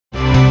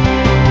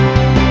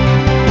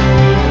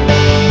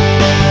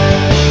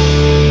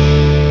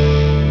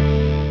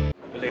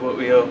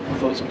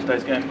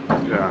yesterday's game?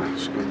 Yeah,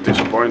 it's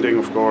disappointing,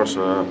 of course.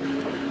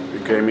 We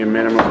came in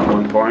minimum of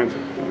 1 point,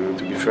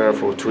 to be fair,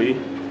 for 3.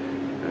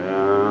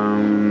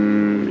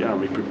 Yeah,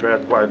 we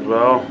prepared quite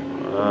well.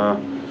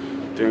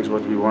 Things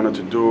what we wanted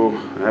to do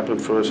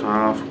happened first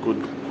half.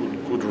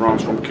 Good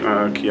runs from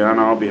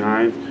Kiana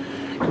behind.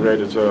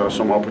 Created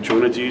some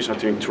opportunities, I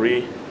think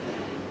 3.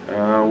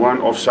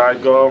 One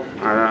offside goal,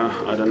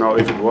 I don't know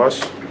if it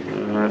was.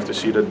 I have to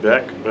see that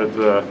back, but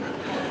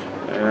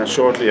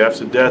shortly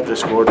after that they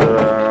scored.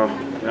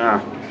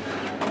 Yeah,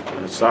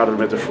 it started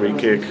with a free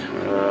kick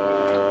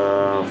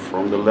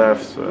from the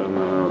left, and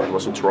it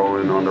was a throw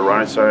in on the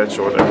right side.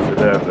 Short after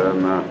that,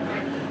 and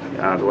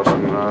yeah, it was a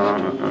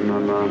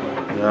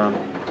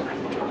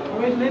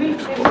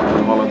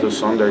Holiday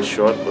Sunday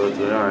shot, but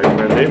yeah, it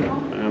went in,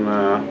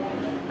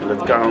 and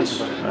it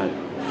counts.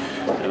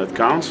 And it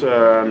counts.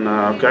 And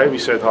okay, we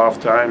said half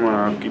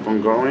time, keep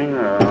on going.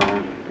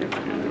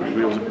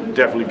 We will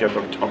definitely get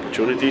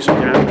opportunities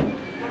again,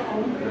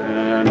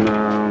 and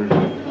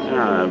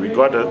yeah, we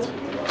got it.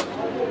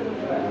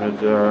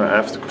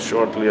 But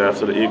shortly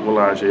after the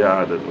equalizer,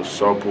 yeah, that was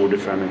so poor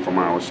defending from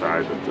our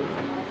side that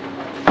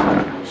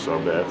yeah, so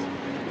bad.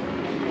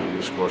 And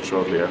we scored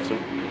shortly after.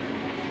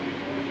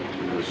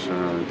 It was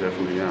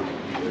definitely, yeah,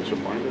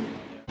 disappointed.